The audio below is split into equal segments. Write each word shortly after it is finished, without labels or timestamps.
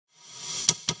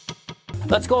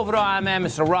Let's go over to our man,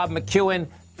 Mr. Rob McEwen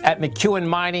at McEwen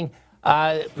Mining.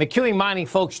 McEwen Mining,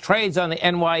 folks, trades on the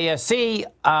NYSE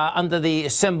under the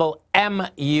symbol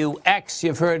MUX.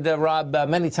 You've heard Rob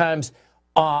many times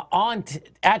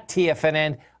at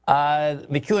TFNN.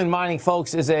 McEwen Mining,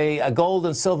 folks, is a gold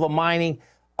and silver mining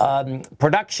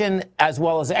production as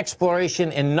well as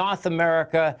exploration in North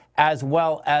America as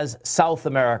well as South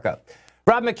America.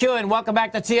 Rob McEwen, welcome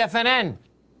back to TFNN.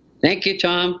 Thank you,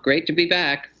 Tom. Great to be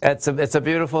back. It's a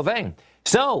beautiful thing.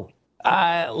 So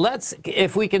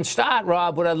if we can start,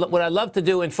 Rob, what I'd love to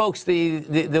do, and folks, the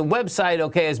website,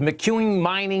 okay, is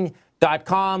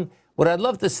McEwenmining.com. What I'd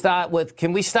love to start with,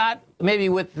 can we start maybe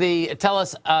with tell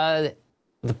us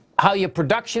how your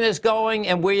production is going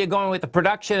and where you're going with the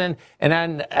production? And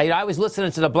then I was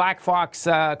listening to the Black Fox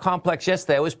complex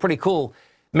yesterday. It was pretty cool.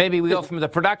 Maybe we go from the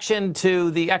production to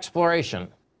the exploration.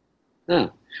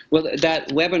 Well, that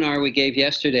webinar we gave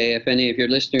yesterday, if any of your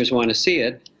listeners want to see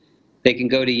it, they can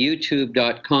go to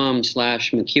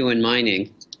youtube.com/McEwen Mining,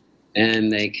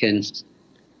 and they can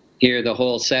hear the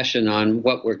whole session on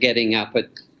what we're getting up at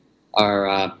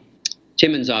our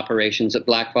Timmins operations at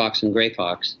Black Fox and Gray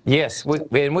Fox. Yes, and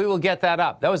we will get that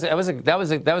up. That was a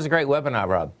great webinar,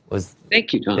 Rob.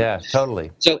 Thank you, Tom. Yeah,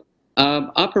 totally. So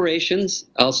operations,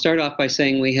 I'll start off by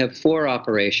saying we have 4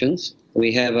 operations.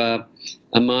 We have a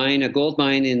gold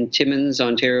mine in Timmins,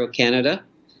 Ontario, Canada.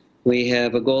 We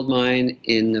have a gold mine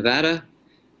in Nevada.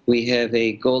 We have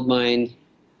a gold mine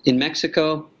in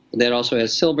Mexico that also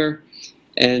has silver,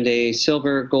 and a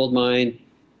silver gold mine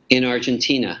in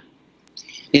Argentina.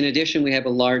 In addition, we have a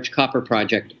large copper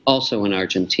project also in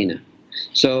Argentina.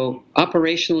 So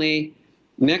operationally,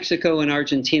 Mexico and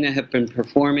Argentina have been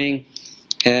performing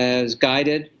as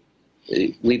guided.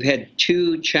 We've had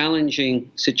 2 challenging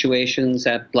situations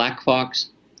at Black Fox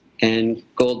and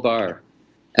Gold Bar.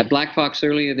 At Black Fox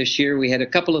earlier this year, we had a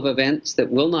couple of events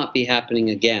that will not be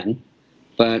happening again,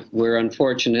 but we're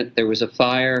unfortunate. There was a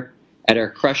fire at our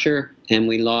crusher, and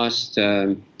we lost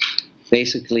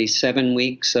basically 7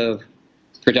 weeks of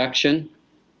production.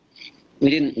 We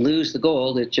didn't lose the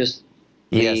gold, it just,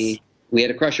 we had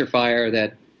a crusher fire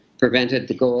that prevented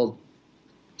the gold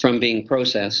from being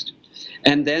processed.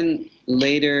 And then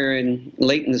late in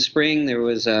the spring, there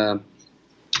was a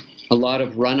lot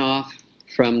of runoff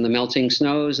from the melting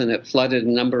snows, and it flooded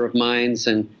a number of mines,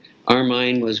 and our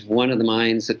mine was one of the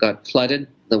mines that got flooded,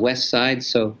 the west side,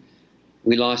 so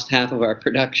we lost half of our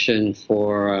production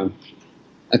for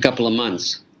a couple of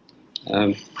months.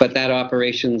 But that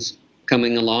operation's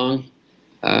coming along.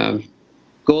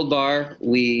 Gold Bar,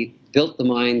 we built the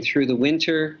mine through the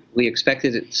winter. We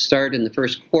expected it to start in the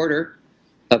first quarter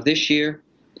of this year.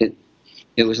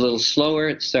 It was a little slower.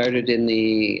 It started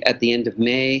at the end of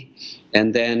May,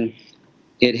 and then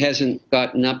it hasn't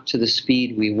gotten up to the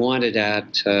speed we wanted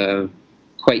at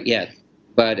quite yet.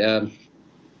 But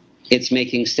it's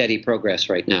making steady progress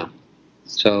right now.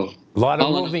 So a lot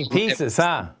of moving pieces,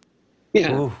 huh?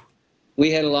 Yeah. Oof.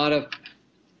 We had a lot of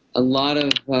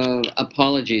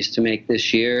apologies to make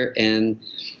this year, and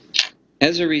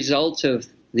as a result of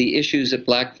the issues at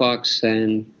Black Fox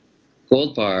and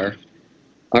Gold Bar,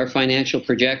 our financial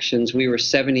projections, we were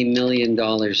 $70 million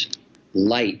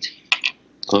light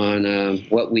on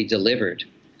what we delivered.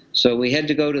 So we had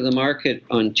to go to the market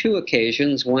on 2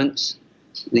 occasions. Once,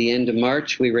 the end of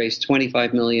March, we raised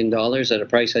 $25 million at a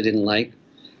price I didn't like.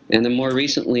 And then more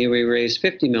recently, we raised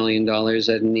 $50 million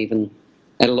at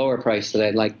a lower price that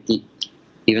I'd like,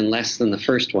 even less than the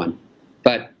first one.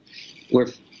 But we're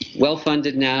well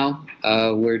funded now.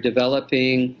 We're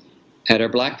developing at our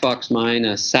Black Fox mine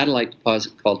a satellite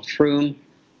deposit called Froome.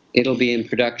 It'll be in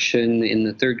production in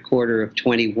the 3rd quarter of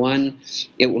 21.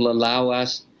 It will allow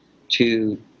us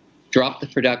to drop the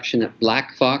production at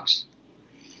Black Fox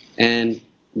and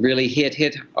really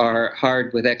hit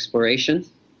hard with exploration.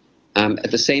 At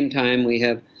the same time, we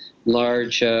have a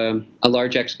large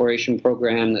exploration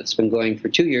program that's been going for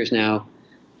 2 years now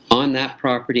on that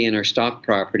property and our stock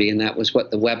property, and that was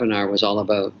what the webinar was all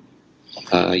about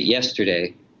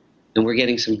yesterday. And we're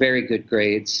getting some very good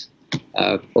grades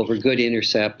over good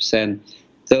intercepts, and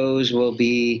those will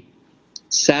be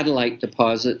satellite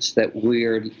deposits that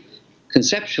we're,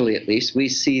 conceptually at least, we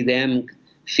see them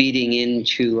feeding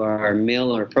into our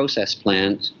mill or process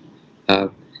plant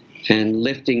and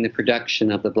lifting the production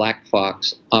of the Black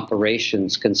Fox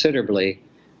operations considerably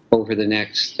over the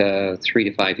next 3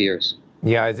 to 5 years.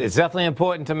 Yeah, it's definitely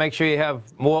important to make sure you have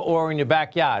more ore in your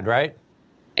backyard, right?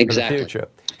 Exactly. For the future.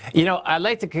 You know, I'd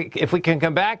like to, if we can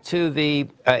come back to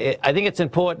I think it's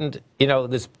important, you know,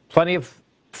 there's plenty of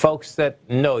folks that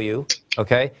know you,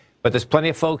 okay? But there's plenty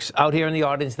of folks out here in the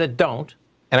audience that don't,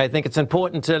 And I think it's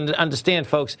important to understand,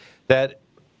 folks, that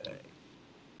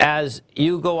as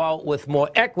you go out with more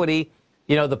equity,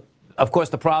 you know, of course,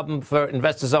 the problem for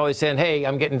investors is always saying, hey,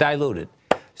 I'm getting diluted.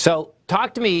 So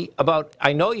talk to me about,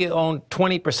 I know you own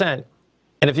 20%,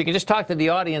 and if you can just talk to the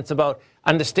audience about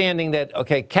understanding that,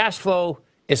 okay, cash flow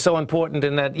is so important,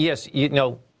 and that, yes, you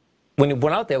know, when you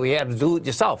went out there, we had to do it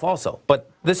yourself also.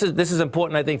 But this is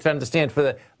important, I think, to understand for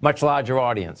the much larger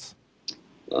audience.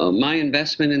 My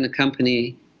investment in the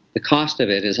company, the cost of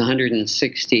it is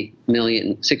 $64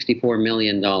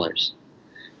 million.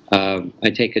 I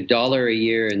take $1 a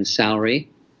year in salary,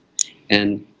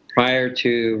 and prior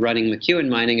to running McEwen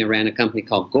Mining, I ran a company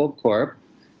called Gold Corp,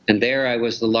 and there I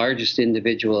was the largest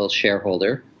individual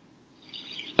shareholder,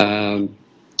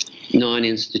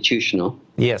 non-institutional.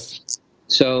 Yes.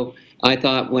 So I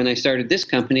thought when I started this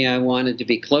company, I wanted to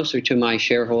be closer to my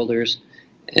shareholders,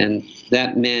 and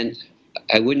that meant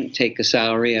I wouldn't take a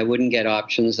salary, I wouldn't get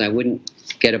options, I wouldn't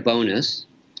get a bonus,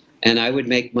 and I would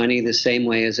make money the same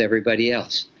way as everybody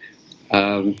else.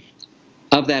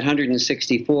 Of that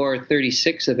 164,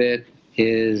 36 of it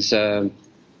is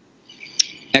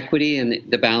equity, and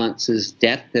the balance is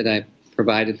debt that I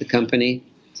provided the company.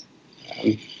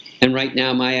 And right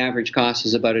now, my average cost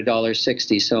is about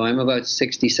 $1.60, so I'm about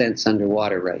 60 cents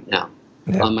underwater right now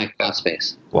on my cost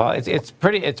base. Well, it's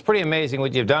pretty amazing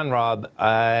what you've done, Rob.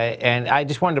 And I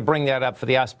just wanted to bring that up for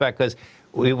the aspect because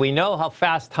we know how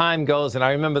fast time goes, and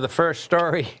I remember the first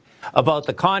story about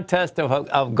the contest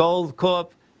of Gold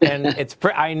Corp, and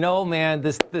I know, man,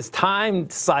 this time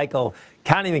cycle,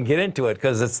 can't even get into it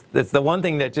because it's the one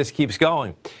thing that just keeps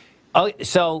going. Oh,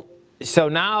 so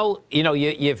now, you know,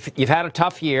 you've had a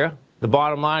tough year. The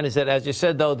bottom line is that, as you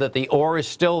said, though, that the ore is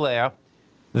still there.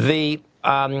 The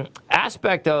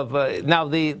aspect of now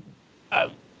the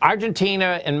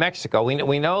Argentina and Mexico,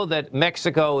 we know that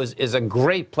Mexico is a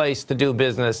great place to do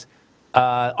business,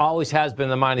 always has been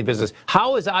the mining business.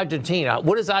 How is Argentina?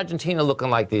 What is Argentina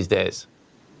looking like these days?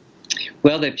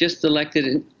 Well, they've just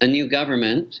elected a new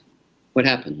government. What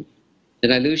happened?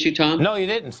 Did I lose you, Tom? No, you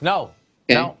didn't. No.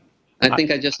 Okay. No. I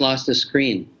think I just lost the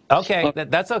screen. Okay,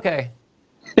 that's okay.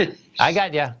 I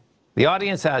got you. The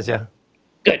audience has you.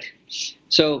 Good.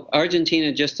 So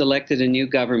Argentina just elected a new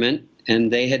government,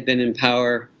 and they had been in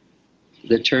power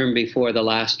the term before the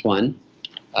last one.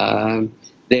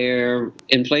 Their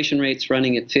inflation rate's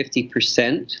running at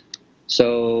 50%,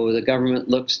 so the government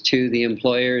looks to the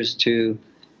employers to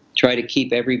try to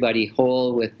keep everybody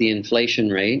whole with the inflation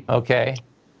rate. Okay.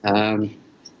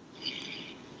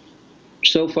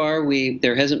 So far,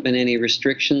 there hasn't been any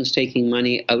restrictions taking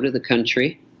money out of the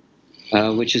country,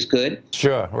 which is good.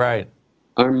 Sure, right.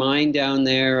 Our mine down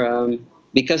there,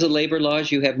 because of labor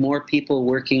laws, you have more people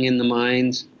working in the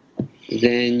mines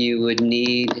than you would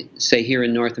need, say, here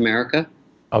in North America.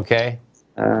 Okay.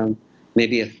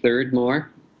 Maybe a third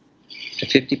more, to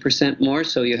 50% more,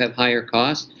 so you have higher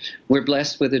costs. We're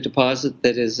blessed with a deposit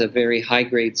that is a very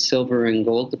high-grade silver and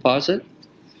gold deposit.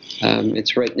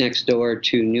 It's right next door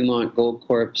to Newmont Gold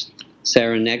Corp's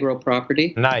Cerro Negro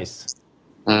property. Nice.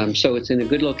 So it's in a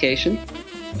good location.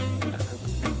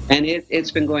 And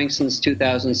it's been going since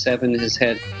 2007, has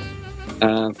had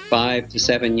 5 to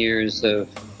 7 years of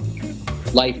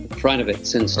life in front of it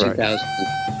since 2000.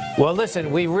 Well,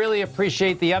 listen, we really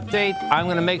appreciate the update. I'm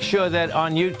going to make sure that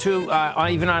on YouTube,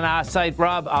 even on our site,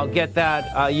 Rob, I'll get that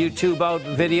YouTube out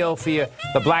video for you,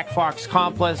 the Black Fox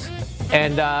Complex.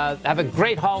 And have a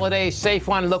great holiday, safe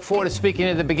one. Look forward to speaking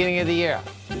at the beginning of the year.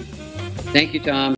 Thank you, Tom.